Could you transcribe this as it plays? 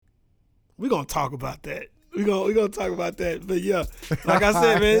We're going to talk about that. We're gonna talk about that. But yeah, like I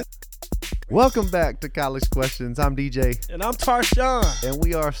said, man. Welcome back to College Questions. I'm DJ. And I'm Tarshawn. And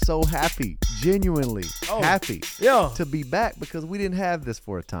we are so happy, genuinely happy to be back because we didn't have this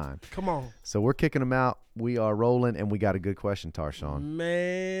for a time. Come on. So we're kicking them out. We are rolling, and we got a good question, Tarshawn.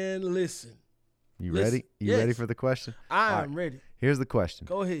 Man, listen. You ready? You ready for the question? I'm ready. Here's the question.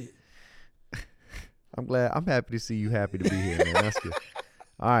 Go ahead. I'm happy to see you happy to be here, man. That's good.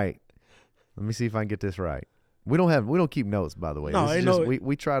 All right. Let me see if I can get this right. We don't keep notes, by the way. No,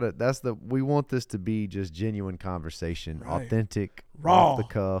 we try to. We want this to be just genuine conversation, right. authentic, raw, off the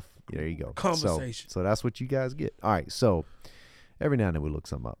cuff. There you go. Conversation. So that's what you guys get. All right. So every now and then we look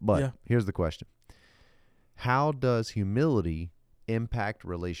something up, but here's the question: how does humility impact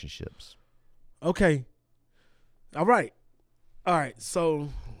relationships? Okay. All right. So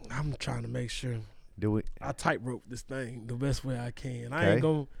I'm trying to make sure. I tightrope this thing the best way I can. I ain't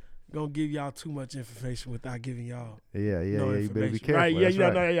gonna give y'all too much information without giving y'all you better be careful.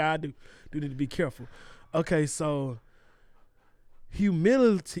 Right? Yeah, I do need to be careful. Okay, so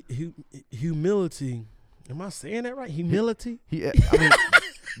humility. Am I saying that right? Humility. I mean,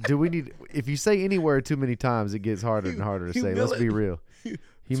 do we need? If you say any word too many times, it gets harder and harder to say. Let's be real.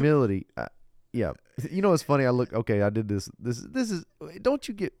 Humility. Yeah. You know what's funny? I did this. This is. Don't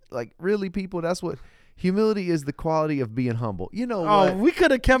you get like really people? That's what. Humility is the quality of being humble. You know what? We could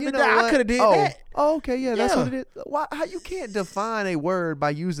have kept it down. I could have did that. Oh, okay, yeah, that's what it is. Why? How you can't define a word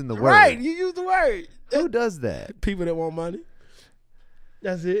by using the word? Right, you use the word. Who does that? People that want money.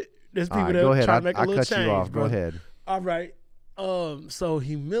 That's it. There's people right, that try to make a little change. I cut you off. Bro. Go ahead. All right. So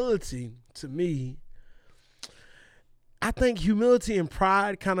humility to me, I think humility and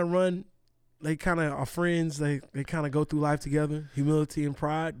pride kind of run. They kind of are friends. They kind of go through life together. Humility and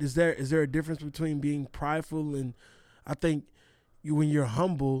pride. Is there a difference between being prideful and I think when you're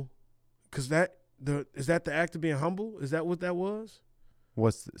humble, because is that the act of being humble? Is that what that was?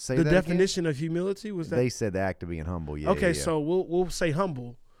 Say the that definition again? of humility was that? They said the act of being humble. Yeah. Okay, yeah. So we'll say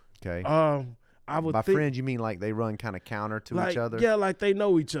humble. Okay. I would by think, friends you mean like they run kind of counter to each other? Yeah, like they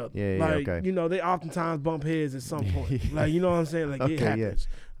know each other. Yeah, like, okay. You know, they oftentimes bump heads at some point. Like, you know what I'm saying? Like, okay, it happens.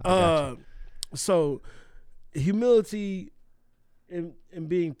 Yeah. So humility and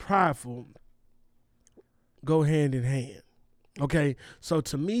being prideful go hand in hand. Okay? So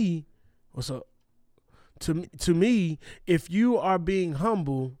to me, if you are being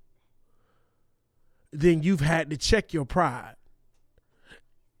humble, then you've had to check your pride.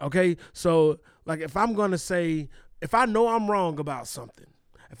 Okay? So like if I'm going to say, if I know I'm wrong about something,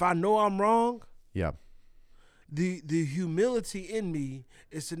 if I know I'm wrong, yeah. The humility in me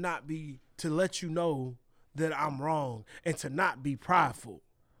is to let you know that I'm wrong and to not be prideful,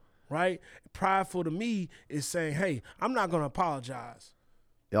 right? Prideful to me is saying, hey, I'm not going to apologize.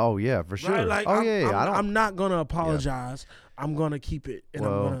 Oh, yeah, for sure. Right? Like, I'm not going to apologize. Yeah. I'm going to keep it.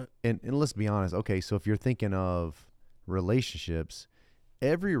 And let's be honest. Okay, so if you're thinking of relationships,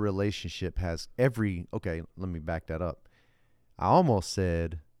 every relationship has okay, let me back that up. I almost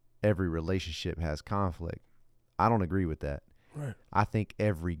said every relationship has conflict. I don't agree with that. Right. I think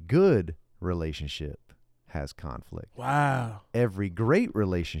every good relationship has conflict. Wow. Every great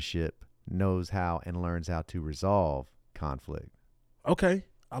relationship knows how and learns how to resolve conflict. Okay.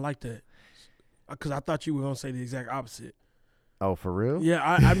 I like that. Because I thought you were going to say the exact opposite. Oh, for real? Yeah,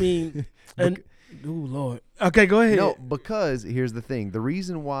 I mean, oh, Lord. Okay, go ahead. No, because here's the thing. The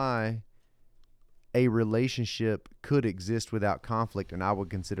reason why a relationship could exist without conflict, and I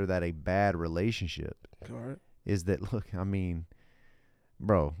would consider that a bad relationship, is that, look, I mean,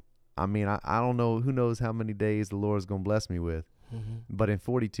 bro, I don't know. Who knows how many days the Lord's going to bless me with. Mm-hmm. But in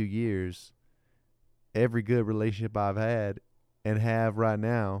 42 years, every good relationship I've had and have right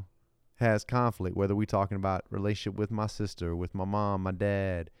now has conflict, whether we're talking about relationship with my sister, with my mom, my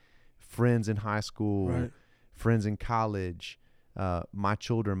dad, friends in high school, friends in college, my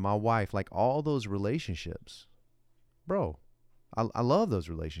children, my wife, like all those relationships. Bro, I love those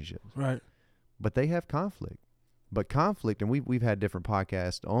relationships. Right. But they have conflict. But conflict, and we've had different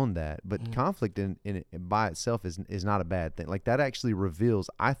podcasts on that, but conflict in by itself is not a bad thing. Like that actually reveals,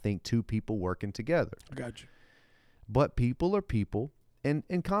 I think, two people working together. I got you. But people are people, and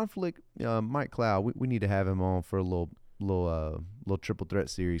conflict. Mike Cloud, we need to have him on for a little triple threat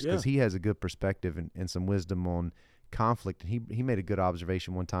series because he has a good perspective and some wisdom on conflict. And he made a good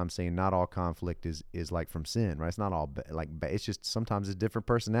observation one time saying not all conflict is like from sin, right? It's not all it's just sometimes it's different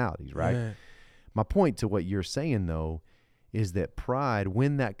personalities, right? Yeah. My point to what you're saying, though, is that pride,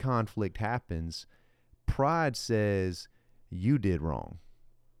 when that conflict happens, pride says you did wrong,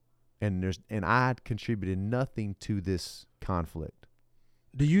 and I contributed nothing to this conflict.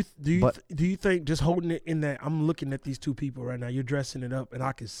 Do you think just holding it in that, I'm looking at these two people right now, you're dressing it up and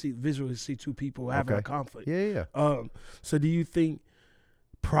I can visually see two people having a conflict. Yeah. So do you think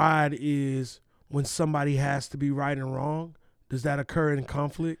pride is when somebody has to be right and wrong? Does that occur in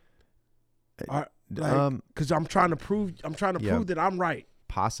conflict? Because I'm trying to prove that I'm right.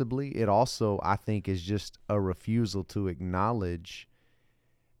 Possibly. It also, I think, is just a refusal to acknowledge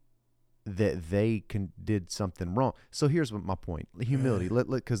that they did something wrong. So here's what my point: humility.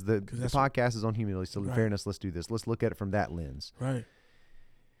 Because the podcast is on humility. So in fairness, let's do this. Let's look at it from that lens. Right.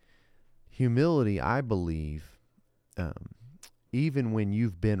 Humility, I believe, even when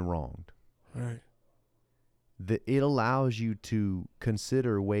you've been wronged, right, that it allows you to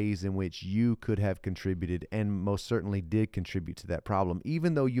consider ways in which you could have contributed and most certainly did contribute to that problem,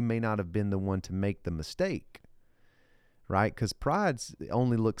 even though you may not have been the one to make the mistake. Right? Because pride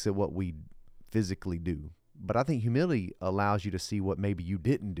only looks at what we physically do. But I think humility allows you to see what maybe you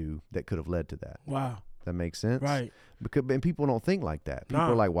didn't do that could have led to that. Wow. That makes sense? Right. And people don't think like that. People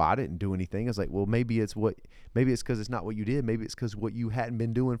are like, well, I didn't do anything. It's like, well, maybe it's because it's not what you did. Maybe it's because what you hadn't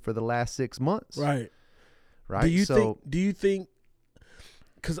been doing for the last 6 months. Right. Right. Do you think,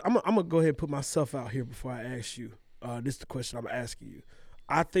 because I'm going to go ahead and put myself out here before I ask you. This is the question I'm asking you.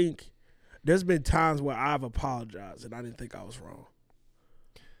 I think there's been times where I've apologized and I didn't think I was wrong.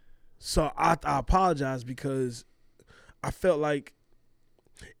 So I apologize because I felt like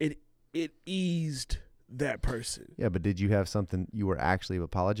it eased that person. Yeah, but did you have something you were actually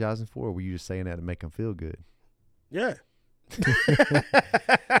apologizing for, or were you just saying that to make them feel good? Yeah.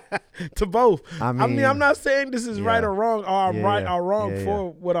 To both. I mean, I'm not saying this is right or wrong, or I'm right or wrong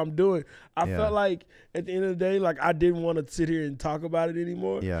for what I'm doing. I felt like at the end of the day, like I didn't want to sit here and talk about it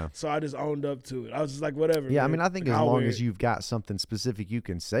anymore. Yeah. So I just owned up to it. I was just like, whatever. Yeah, man. I mean, I think as long as you've got something specific you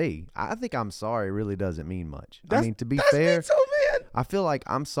can say, I think I'm sorry really doesn't mean much. I mean, to be fair, me too, man. I feel like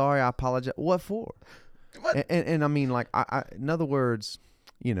I'm sorry, I apologize. What for? And I mean, like, I in other words,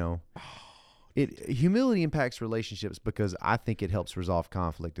 you know, humility impacts relationships because I think it helps resolve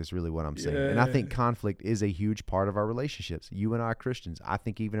conflict is really what I'm saying. And I think conflict is a huge part of our relationships. You and I are Christians. I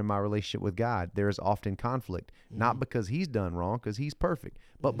think even in my relationship with God, there is often conflict, not because he's done wrong, because he's perfect,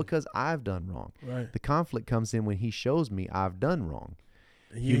 but because I've done wrong. Right. The conflict comes in when he shows me I've done wrong.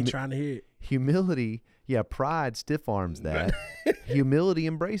 And you ain't trying to hear it. Humility, pride stiff arms that. Humility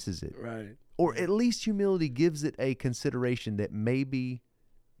embraces it. Right. Or at least humility gives it a consideration that maybe,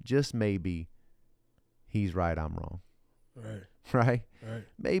 just maybe, he's right, I'm wrong. Right?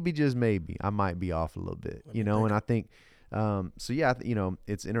 Maybe, just maybe, I might be off a little bit, and I think,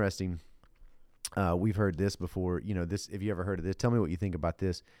 it's interesting. We've heard this before, this, if you ever heard of this, tell me what you think about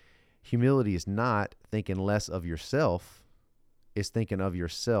this. Humility is not thinking less of yourself, it's thinking of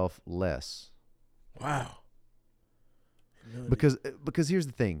yourself less. Wow. Because here's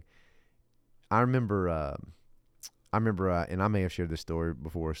the thing. I remember, and I may have shared this story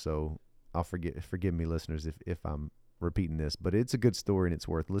before, so I'll forgive me, listeners, if I'm repeating this, but it's a good story and it's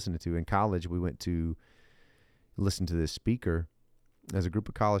worth listening to. In college, we went to listen to this speaker as a group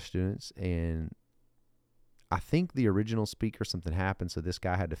of college students, and I think the original speaker, something happened, so this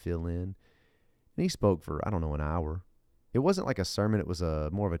guy had to fill in, and he spoke for, I don't know, an hour. It wasn't like a sermon, it was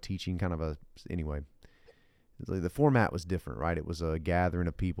more of a teaching anyway. The format was different, right? It was a gathering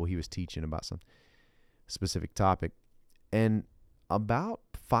of people. He was teaching about some specific topic. And about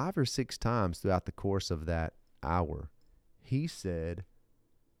 5 or 6 times throughout the course of that hour, he said,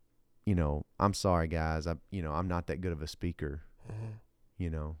 I'm sorry, guys. I'm not that good of a speaker.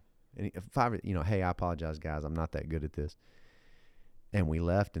 And hey, I apologize, guys. I'm not that good at this. And we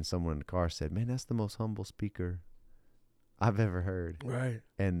left, and someone in the car said, man, that's the most humble speaker I've ever heard. Right.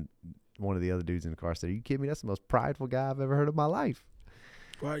 And one of the other dudes in the car said, are you kidding me? That's the most prideful guy I've ever heard of my life.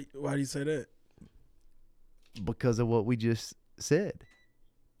 Why do you say that? Because of what we just said.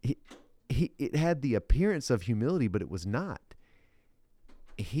 It had the appearance of humility, but it was not.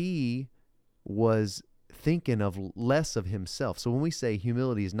 He was thinking of less of himself. So when we say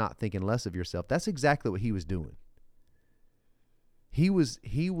humility is not thinking less of yourself, that's exactly what he was doing. He was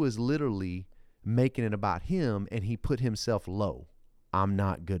literally making it about him, and he put himself low. I'm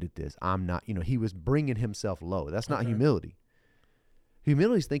not good at this. I'm not, he was bringing himself low. That's not humility.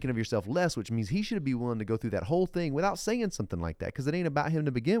 Humility is thinking of yourself less, which means he should be willing to go through that whole thing without saying something like that, because it ain't about him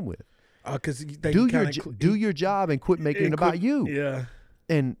to begin with. Because do your job and quit making it about you. Yeah.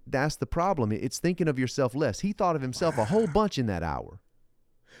 And that's the problem. It's thinking of yourself less. He thought of himself a whole bunch in that hour.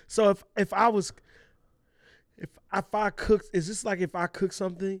 So if I cooked, is this like if I cook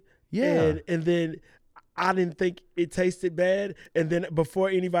something? Yeah. And then I didn't think it tasted bad, and then before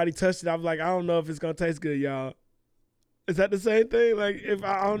anybody touched it, I was like, I don't know if it's gonna taste good, y'all. Is that the same thing? Like, if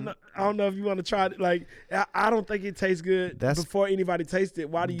I don't know if you want to try it. Like, I don't think it tastes good before anybody tastes it.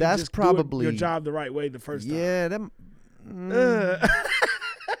 Why do you just do your job the right way the first time? Yeah,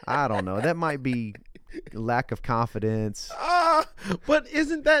 I don't know. That might be lack of confidence. But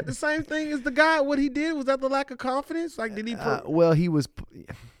isn't that the same thing as the guy? What he did, was that the lack of confidence? Like, did he? Well, he was.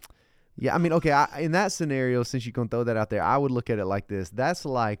 Yeah, I mean, okay. In that scenario, since you can throw that out there, I would look at it like this. That's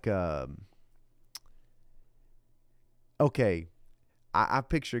like, okay. I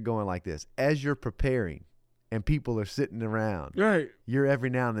picture it going like this: as you're preparing, and people are sitting around, right? You're every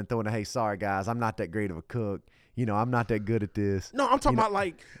now and then throwing a, "Hey, sorry guys, I'm not that great of a cook. I'm not that good at this." No, I'm talking about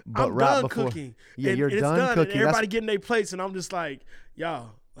like, I'm done cooking. Yeah, you're done cooking. And everybody getting their plates, and I'm just like,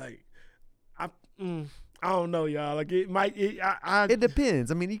 y'all, like, I don't know, y'all. Like, it might. It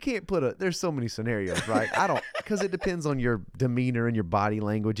depends. I mean, you can't there's so many scenarios, right? Because it depends on your demeanor and your body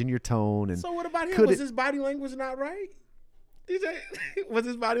language and your tone. And so what about him? Was his body language not right? Was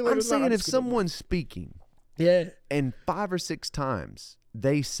his body language? I'm saying if someone's speaking, yeah, and 5 or 6 times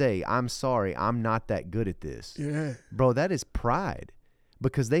they say, "I'm sorry, I'm not that good at this." Yeah. Bro, that is pride,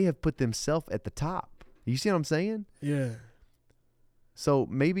 because they have put themselves at the top. You see what I'm saying? Yeah. So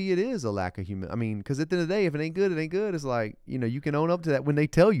maybe it is a lack of humility. I mean, because at the end of the day, if it ain't good, it ain't good. It's like, you can own up to that when they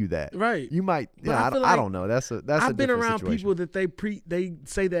tell you that. Right. You might, I don't know. That's I've been around situation. people that they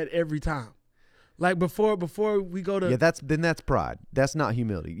say that every time. Like before we go to. Yeah, that's pride. That's not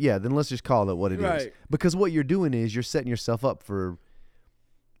humility. Yeah, then let's just call it what it is. Because what you're doing is you're setting yourself up for,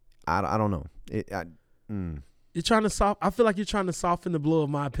 I don't know. You're trying to I feel like you're trying to soften the blow of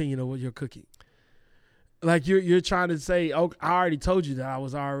my opinion of what you're cooking. Like you're trying to say, "Oh, I already told you that I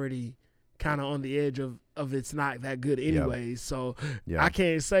was already kind of on the edge of it's not that good anyway." Yep. So I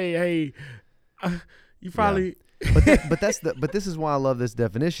can't say, "Hey, you probably." Yeah. But this is why I love this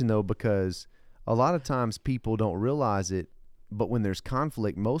definition though, because a lot of times people don't realize it, but when there's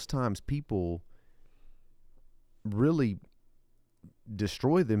conflict, most times people really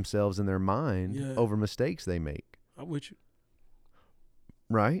destroy themselves in their mind over mistakes they make. I'm with you.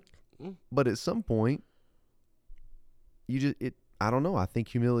 Right? But at some point, I don't know. I think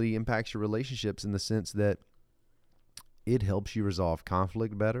humility impacts your relationships in the sense that it helps you resolve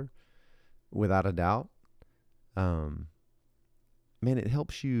conflict better, without a doubt. Man, it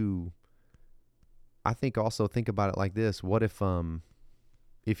helps you. I think also think about it like this. What if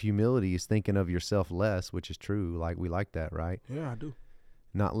humility is thinking of yourself less, which is true. Like we like that, right? Yeah, I do.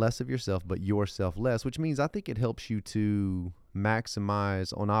 Not less of yourself, but yourself less, which means I think it helps you to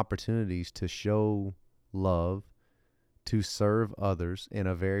maximize on opportunities to show love, to serve others in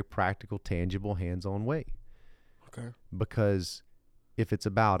a very practical, tangible, hands-on way. Okay. Because if it's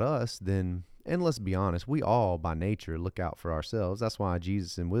about us, then, and let's be honest, we all by nature look out for ourselves. That's why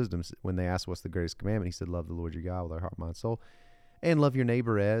Jesus in wisdom, when they asked what's the greatest commandment, he said, love the Lord your God with our heart, mind, soul, and love your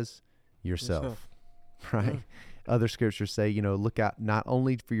neighbor as yourself. Right? Yeah. Other scriptures say, look out not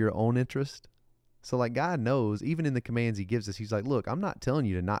only for your own interest. So like God knows, even in the commands he gives us, he's like, look, I'm not telling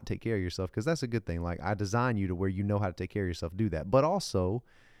you to not take care of yourself, because that's a good thing. Like I design you to where you know how to take care of yourself, do that. But also,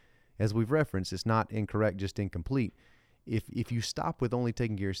 as we've referenced, it's not incorrect, just incomplete. If you stop with only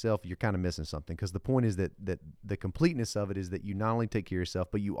taking care of yourself, you're kind of missing something, because the point is that the completeness of it is that you not only take care of yourself,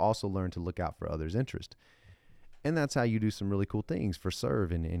 but you also learn to look out for others' interest. And that's how you do some really cool things for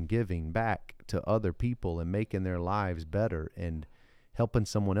serving and giving back to other people and making their lives better and helping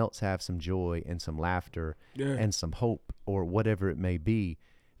someone else have some joy and some laughter and some hope, or whatever it may be,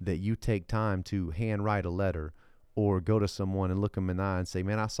 that you take time to handwrite a letter or go to someone and look them in the eye and say,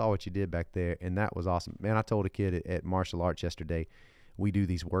 man, I saw what you did back there, and that was awesome. Man, I told a kid at martial arts yesterday, we do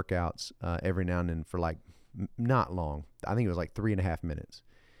these workouts every now and then for like not long. I think it was like 3.5 minutes.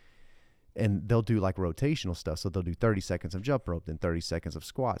 And they'll do like rotational stuff. So they'll do 30 seconds of jump rope, then 30 seconds of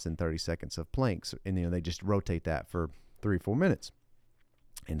squats, and 30 seconds of planks. And, they just rotate that for 3 or 4 minutes.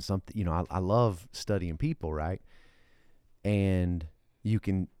 And something, I love studying people, right? And you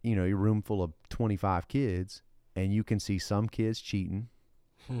can, your room full of 25 kids, and you can see some kids cheating.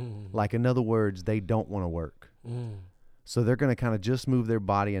 Like, in other words, they don't want to work. So they're going to kind of just move their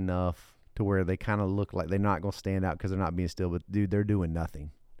body enough to where they kind of look like they're not going to stand out because they're not being still. But, dude, they're doing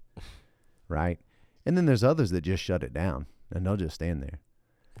nothing. Right? And then there's others that just shut it down, and they'll just stand there.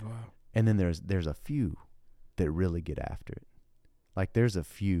 Wow. And then there's a few that really get after it. Like there's a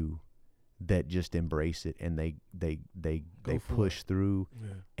few that just embrace it, and they push through.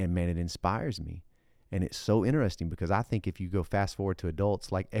 And man, it inspires me. And it's so interesting, because I think if you go fast forward to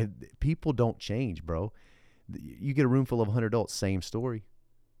adults, like people don't change, bro. You get a room full of 100 adults, same story.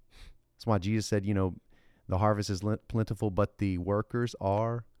 That's why Jesus said, the harvest is plentiful, but the workers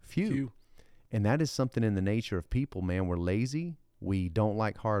are few. And that is something in the nature of people, man. We're lazy. We don't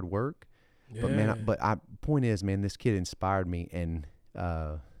like hard work. Yeah. But man, point is, man, this kid inspired me, and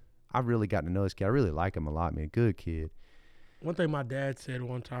I've really gotten to know this kid. I really like him a lot, man. Good kid. One thing my dad said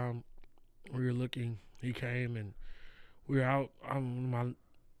one time, we were looking, he came and we were out. My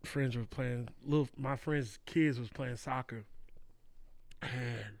friends were playing, my friends' kids was playing soccer.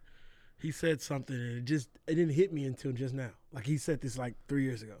 And he said something and it didn't hit me until just now. Like he said this like 3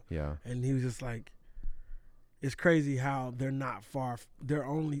 years ago. Yeah. And he was just like, it's crazy how they're not far.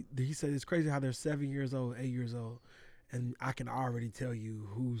 He said it's crazy how they're 7 years old, 8 years old. And I can already tell you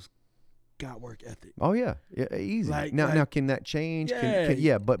who's got work ethic. Oh yeah, easy. Now can that change?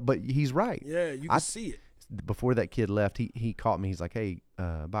 Yeah, but he's right. Yeah, you can see it. Before that kid left, he caught me. He's like, hey,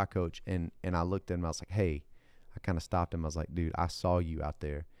 bye, coach. And I looked at him. I was like, hey, I kind of stopped him. I was like, dude, I saw you out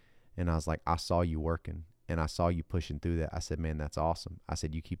there, and I was like, I saw you working, and I saw you pushing through that. I said, man, that's awesome. I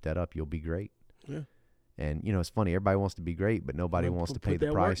said, you keep that up, you'll be great. Yeah. And it's funny. Everybody wants to be great, but nobody wants to pay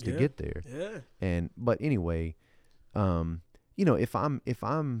the price to get there. Yeah. But anyway, if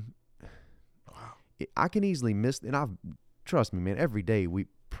I'm I can easily miss, and trust me, man, every day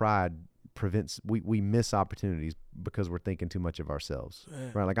pride prevents, we miss opportunities because we're thinking too much of ourselves,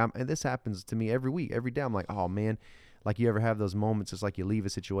 right? Like and this happens to me every week, every day. I'm like, oh man, like you ever have those moments, it's like you leave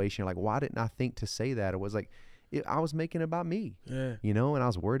a situation, like, why didn't I think to say that? It was like, I was making it about me, and I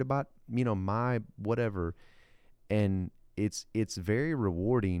was worried about, my whatever. And it's very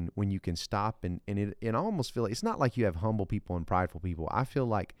rewarding when you can stop and I almost feel like, it's not like you have humble people and prideful people. I feel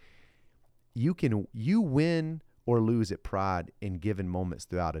like you win or lose at pride in given moments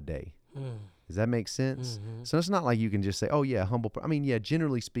throughout a day. Does that make sense? Mm-hmm. So it's not like you can just say, oh yeah, humble. I mean, yeah,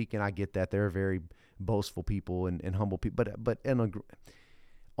 generally speaking, I get that there are very boastful people and humble people, but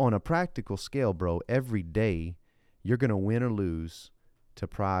on a practical scale, bro, every day you're going to win or lose to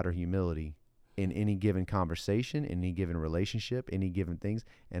pride or humility in any given conversation, in any given relationship, any given things.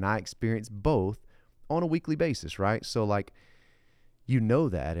 And I experience both on a weekly basis, right? So like,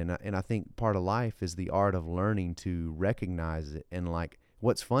 that. And I think part of life is the art of learning to recognize it. And like,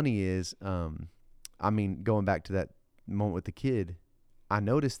 what's funny is, going back to that moment with the kid, I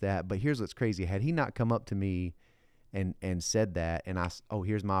noticed that, but here's what's crazy. Had he not come up to me and said that, and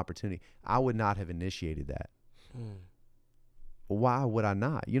here's my opportunity, I would not have initiated that. Why would I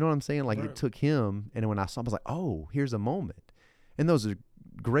not? You know what I'm saying? Like, It took him, and when I saw him, I was like, oh, here's a moment. And those are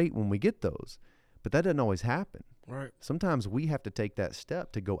great when we get those, but that doesn't always happen. Right. Sometimes we have to take that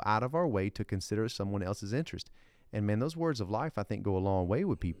step to go out of our way to consider someone else's interest. And man, those words of life, I think, go a long way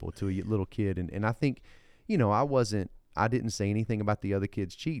with people, to a little kid. And I think, I didn't say anything about the other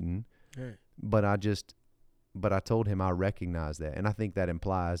kids cheating, but I told him I recognize that. And I think that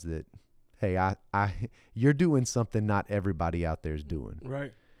implies that, hey, you're doing something not everybody out there is doing.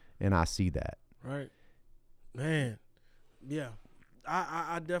 Right. And I see that. Right. Man. Yeah.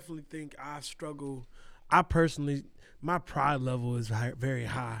 I definitely think I struggle. I personally, my pride level is very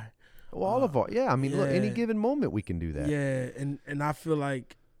high. Well, all of our, look, any given moment we can do that. Yeah. And I feel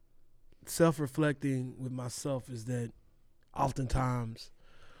like self-reflecting with myself is that oftentimes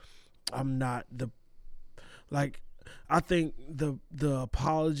I'm not I think the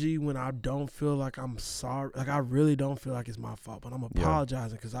apology when I don't feel like I'm sorry, like I really don't feel like it's my fault, but I'm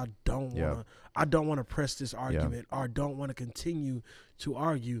apologizing because I don't want to press this argument or don't want to continue to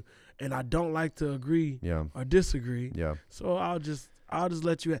argue, and I don't like to agree or disagree. Yeah. So I'll just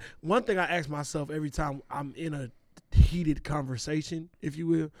let you. One thing I ask myself every time I'm in a heated conversation, if you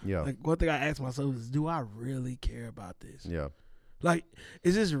will, like one thing I ask myself is, do I really care about this? Yeah. Like,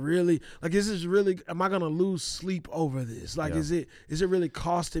 is this really, am I going to lose sleep over this? Like, is it really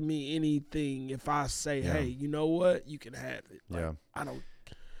costing me anything if I say, hey, you know what? You can have it. Like, I don't,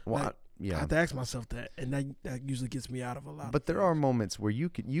 I have to ask myself that. And that usually gets me out of a lot. But there are moments where you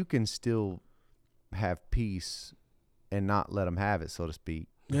can still have peace and not let them have it, so to speak.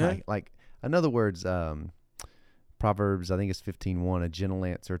 Yeah. Like in other words, Proverbs, I think it's 15:1, a gentle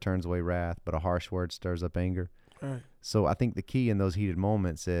answer turns away wrath, but a harsh word stirs up anger. Right. So I think the key in those heated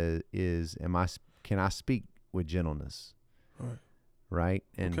moments is can I speak with gentleness? Right?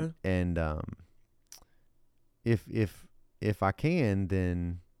 And if I can,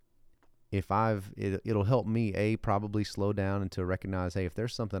 then it'll help me probably slow down and to recognize, hey, if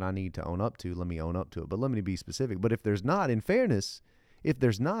there's something I need to own up to, let me own up to it. But let me be specific. But if there's not, in fairness,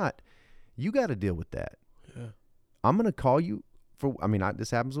 you got to deal with that. Yeah. I'm gonna call you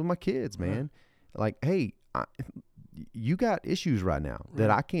this happens with my kids, man. Like, hey, you got issues right now that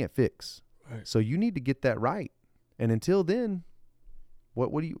I can't fix. Right. So you need to get that right. And until then,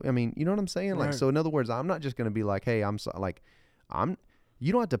 what do you know what I'm saying? Like, so in other words, I'm not just going to be like, hey,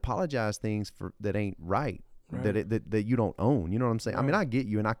 you don't have to apologize things for that ain't right. That you don't own. You know what I'm saying? Right. I mean, I get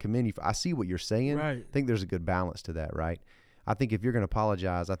you and I commend you. I see what you're saying. Right. I think there's a good balance to that, right? I think if you're going to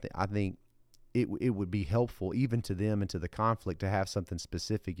apologize, I think it would be helpful even to them and to the conflict to have something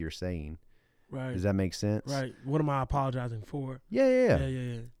specific you're saying. Right. Does that make sense? Right. What am I apologizing for? Yeah.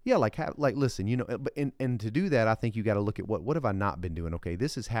 Yeah. Like listen, you know, and to do that, I think you got to look at what have I not been doing? Okay,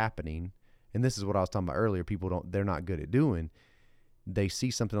 this is happening, and this is what I was talking about earlier. They're not good at doing. They see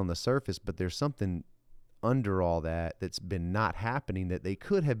something on the surface, but there's something under all that's been not happening that they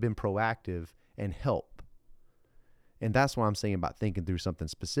could have been proactive and help. And that's why I'm saying about thinking through something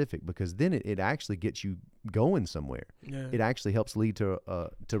specific, because then it actually gets you going somewhere. Yeah. It actually helps lead to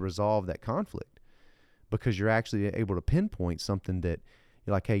resolve that conflict, because you're actually able to pinpoint something that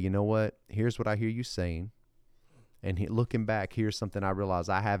you're like, hey, you know what? Here's what I hear you saying. And looking back, here's something I realize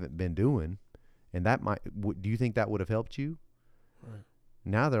I haven't been doing. And that do you think that would have helped you? Right.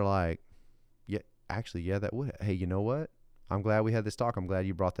 Now they're like, yeah, that would. Hey, you know what? I'm glad we had this talk. I'm glad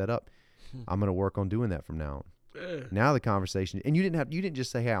you brought that up. I'm going to work on doing that from now on. Yeah. Now the conversation, and you didn't just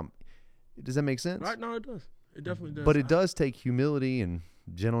say, hey, does that make sense? Right. No, it does. It definitely does. But it does take humility and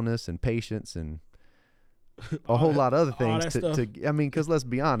gentleness and patience and a whole lot of other things I mean, because let's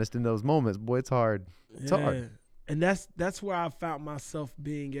be honest, in those moments, boy, it's hard. It's hard. And that's where I found myself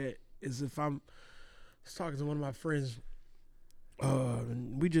being at, is if I was talking to one of my friends,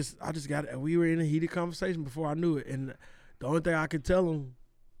 and we were in a heated conversation before I knew it, and the only thing I could tell him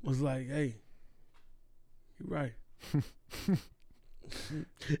was like, hey, you're right.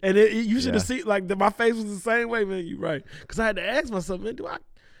 And you should have seen, like, my face was the same way, man. You're right. Because I had to ask myself, man,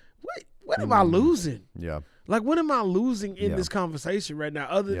 what am I losing? Yeah. Like, what am I losing in this conversation right now,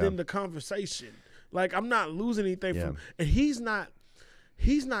 other than the conversation? Like, I'm not losing anything from, and he's not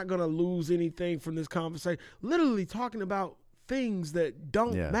gonna lose anything from this conversation. Literally talking about things that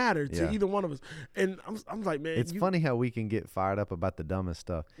don't matter to either one of us. And I'm like, man, it's funny how we can get fired up about the dumbest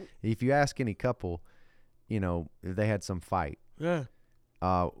stuff. If you ask any couple, you know, if they had some fight,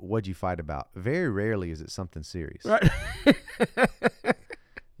 what'd you fight about? Very rarely is it something serious. Right.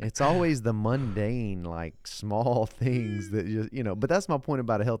 It's always the mundane, like, small things that just, you know, but that's my point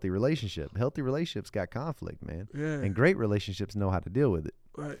about a healthy relationship. Healthy relationships got conflict, man. Yeah. And great relationships know how to deal with it.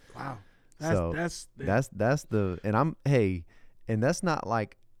 Right. Wow. That's and that's not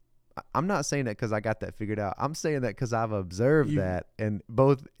like, I'm not saying that because I got that figured out. I'm saying that because I've observed that, and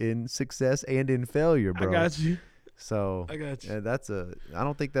both in success and in failure, bro. I got you. So I got you. I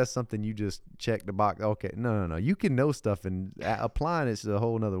don't think that's something you just check the box. Okay, no. You can know stuff, and applying it's a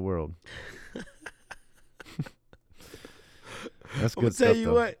whole nother world. That's good stuff. I'll tell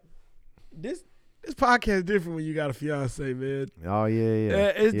you what, this podcast is different when you got a fiance, man. Oh yeah.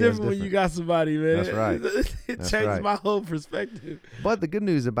 It's different when you got somebody, man. That's right. It changes my whole perspective. But the good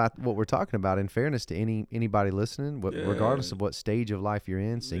news about what we're talking about, in fairness to anybody listening, regardless of what stage of life you're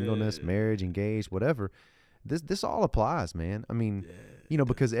in, singleness, marriage, engaged, whatever. This all applies, man. I mean, you know,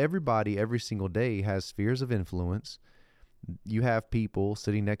 because everybody every single day has spheres of influence. You have people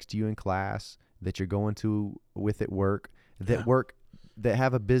sitting next to you in class that you're going to with at work that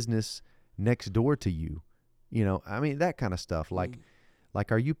have a business next door to you. You know, I mean, that kind of stuff. Like,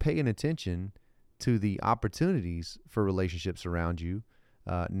 are you paying attention to the opportunities for relationships around you,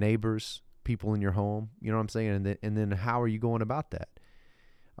 neighbors, people in your home? You know what I'm saying? And then how are you going about that?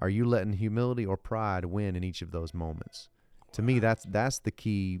 Are you letting humility or pride win in each of those moments? To me, that's the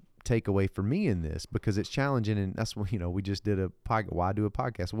key takeaway for me in this, because it's challenging, and that's what, you know, we just did a podcast. Why do a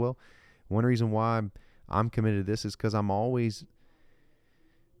podcast? Well, one reason why I'm committed to this is because I'm always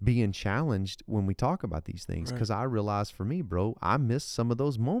being challenged when we talk about these things, because I realize for me, bro, I miss some of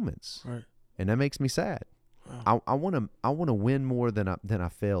those moments, and that makes me sad. Wow. I want to win more than I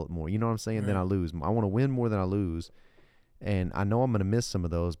fail at more. You know what I'm saying? Than I lose. I want to win more than I lose. And I know I'm going to miss some of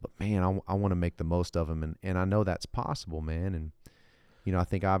those, but man, I want to make the most of them. And I know that's possible, man. And, you know, I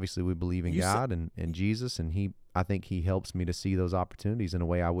think obviously we believe in God and Jesus, and I think he helps me to see those opportunities in a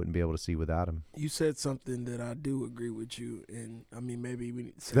way I wouldn't be able to see without him. You said something that I do agree with you. And I mean, maybe we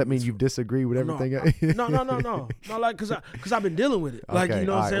need to say does that mean you disagree with everything? No. No, like, cause I've been dealing with it. Like, you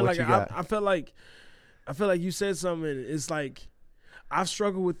know what I'm saying? Like, I felt like you said something. It's like, I've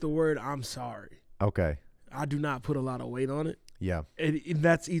struggled with the word "I'm sorry." Okay. I do not put a lot of weight on it. Yeah. And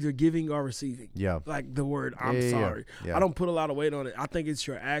that's either giving or receiving. Yeah. Like the word "I'm sorry." Yeah. I don't put a lot of weight on it. I think it's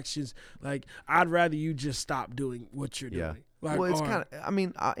your actions. Like, I'd rather you just stop doing what you're doing. Like, well, it's kind of, I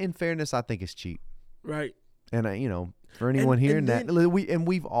mean, in fairness, I think it's cheap. Right. And, you know, for anyone hearing that,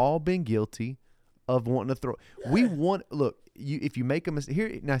 we've all been guilty of wanting to throw. If you make a mistake,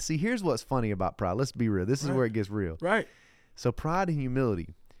 here's what's funny about pride. Let's be real. This is where it gets real. Right. So pride and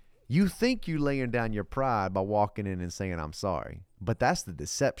humility. You think you laying down your pride by walking in and saying, I'm sorry. But that's the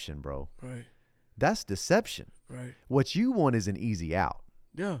deception, bro. Right. That's deception. Right. What you want is an easy out.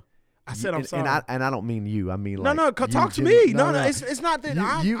 Yeah. I said I'm sorry. And I don't mean you. I mean talk to me. No, it's not that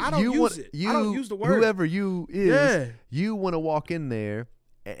I don't use it. I don't use the word. Whoever you is, you want to walk in there,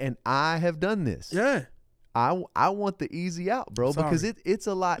 and I have done this. Yeah. I want the easy out, bro, because it's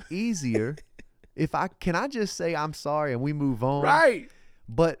a lot easier if I just say I'm sorry and we move on. Right.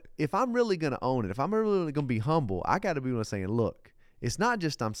 But if I'm really going to own it, if I'm really going to be humble, I got to be one saying, look, it's not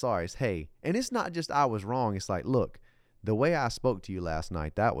just I'm sorry. It's, hey, and it's not just I was wrong. It's like, look, the way I spoke to you last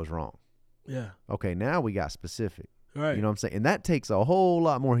night, that was wrong. Yeah. Okay, now we got specific. Right. You know what I'm saying? And that takes a whole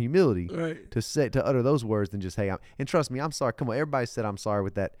lot more humility to utter those words than just, hey, and trust me, I'm sorry. Come on, everybody said I'm sorry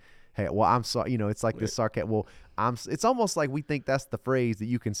with that. Hey, well, I'm sorry. You know, it's like this sarcasm. Well, it's almost like we think that's the phrase that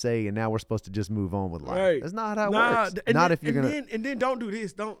you can say, and now we're supposed to just move on with life. Right. That's not how it works. If you're going to. And then don't do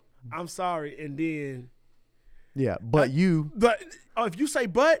this. I'm sorry. And then. Yeah, but if you say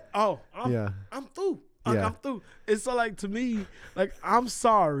I'm through. I'm through. It's so like, to me, like, I'm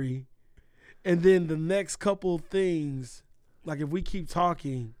sorry. And then the next couple things, like if we keep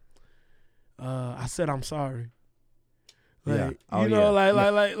talking, I said I'm sorry. Like,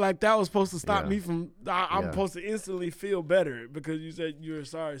 like that was supposed to stop me from. I'm supposed to instantly feel better because you said you were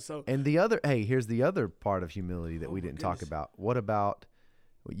sorry. So and here's the other part of humility that we didn't talk about. What about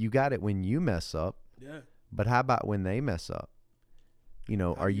you got it when you mess up? Yeah. But how about when they mess up? You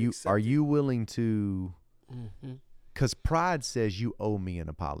know, are you willing to? Because pride says you owe me an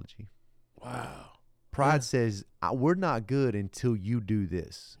apology. Wow. Pride says we're not good until you do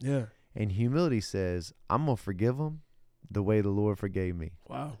this. Yeah. And humility says I'm gonna forgive them the way the Lord forgave me.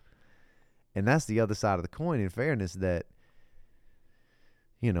 Wow. And that's the other side of the coin, in fairness, that,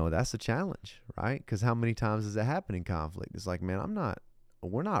 you know, that's a challenge, right? Because how many times does it happen in conflict? It's like, man,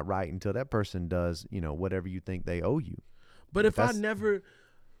 we're not right until that person does, you know, whatever you think they owe you. But if I never,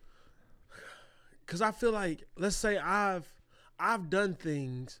 because I feel like, let's say I've done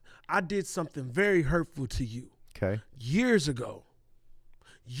things, I did something very hurtful to you. Okay. Years ago.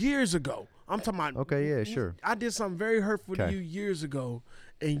 I'm talking about. Okay, yeah, sure. I did something very hurtful to you years ago,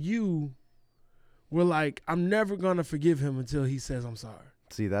 and you were like, I'm never going to forgive him until he says I'm sorry.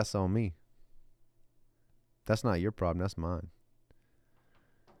 See, that's on me. That's not your problem. That's mine.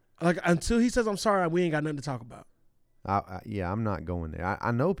 Like, until he says I'm sorry, we ain't got nothing to talk about. I'm not going there.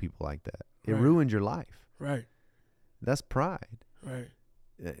 I know people like that. It ruined your life. Right. That's pride. Right.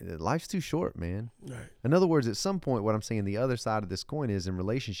 Life's too short, man. Right. In other words, at some point, what I'm saying, the other side of this coin is in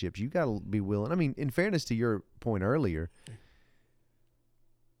relationships, you got to be willing. I mean, in fairness to your point earlier,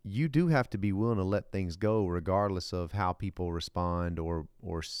 you do have to be willing to let things go regardless of how people respond or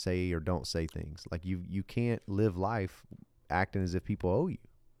say or don't say things. Like you can't live life acting as if people owe you.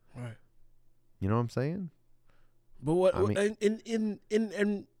 Right. You know what I'm saying? But what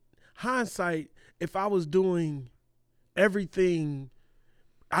in hindsight, if I was doing everything,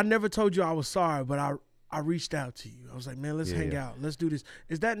 I never told you I was sorry, but I reached out to you. I was like, man, let's hang out. Let's do this.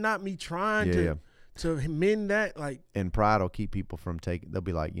 Is that not me trying to mend that? Like, and pride will keep people from taking. They'll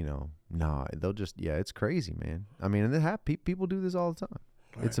be like, you know, nah. They'll just it's crazy, man. I mean, and people do this all the time.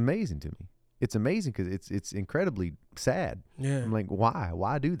 Right. It's amazing to me. It's amazing because it's incredibly sad. Yeah. I'm like,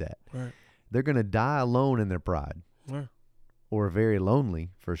 why do that? Right. They're gonna die alone in their pride. Yeah. Or very lonely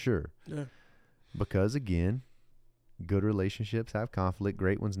for sure. Yeah. Because again, good relationships have conflict.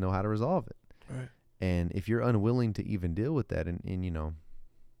 Great ones know how to resolve it. Right. And if you're unwilling to even deal with that, and you know,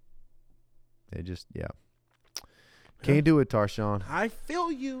 it just can't do it, Tarshawn. I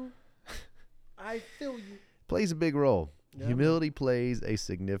feel you. Plays a big role. Yeah, Humility plays a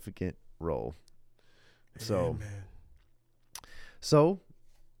significant role. So,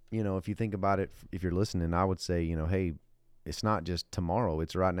 you know, if you think about it, if you're listening, I would say, you know, hey, it's not just tomorrow.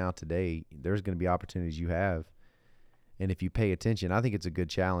 It's right now, today. There's going to be opportunities you have. And if you pay attention, I think it's a good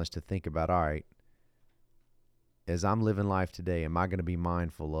challenge to think about, all right, as I'm living life today, am I going to be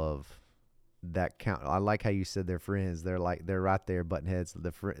mindful of that count? I like how you said they're friends. They're right there, button heads,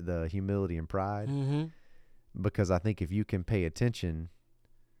 the humility and pride. Mm-hmm. Because I think if you can pay attention,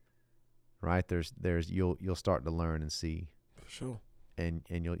 right, you'll start to learn and see. For sure. And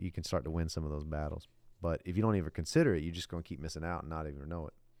you can start to win some of those battles. But if you don't even consider it, you're just going to keep missing out and not even know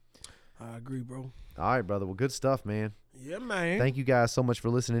it. I agree, bro. All right, brother. Well, good stuff, man. Yeah, man. Thank you guys so much for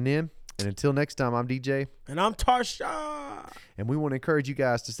listening in. And until next time, I'm DJ. And I'm Tarsha. And we want to encourage you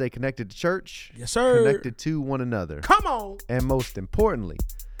guys to stay connected to church. Yes, sir. Connected to one another. Come on. And most importantly,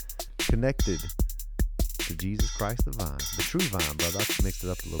 connected to Jesus Christ the vine, the true vine, brother. I just mixed it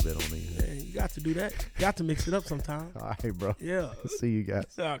up a little bit on these. Man, you got to do that. Got to mix it up sometime. All right, bro. Yeah. See you guys.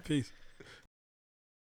 All right, peace.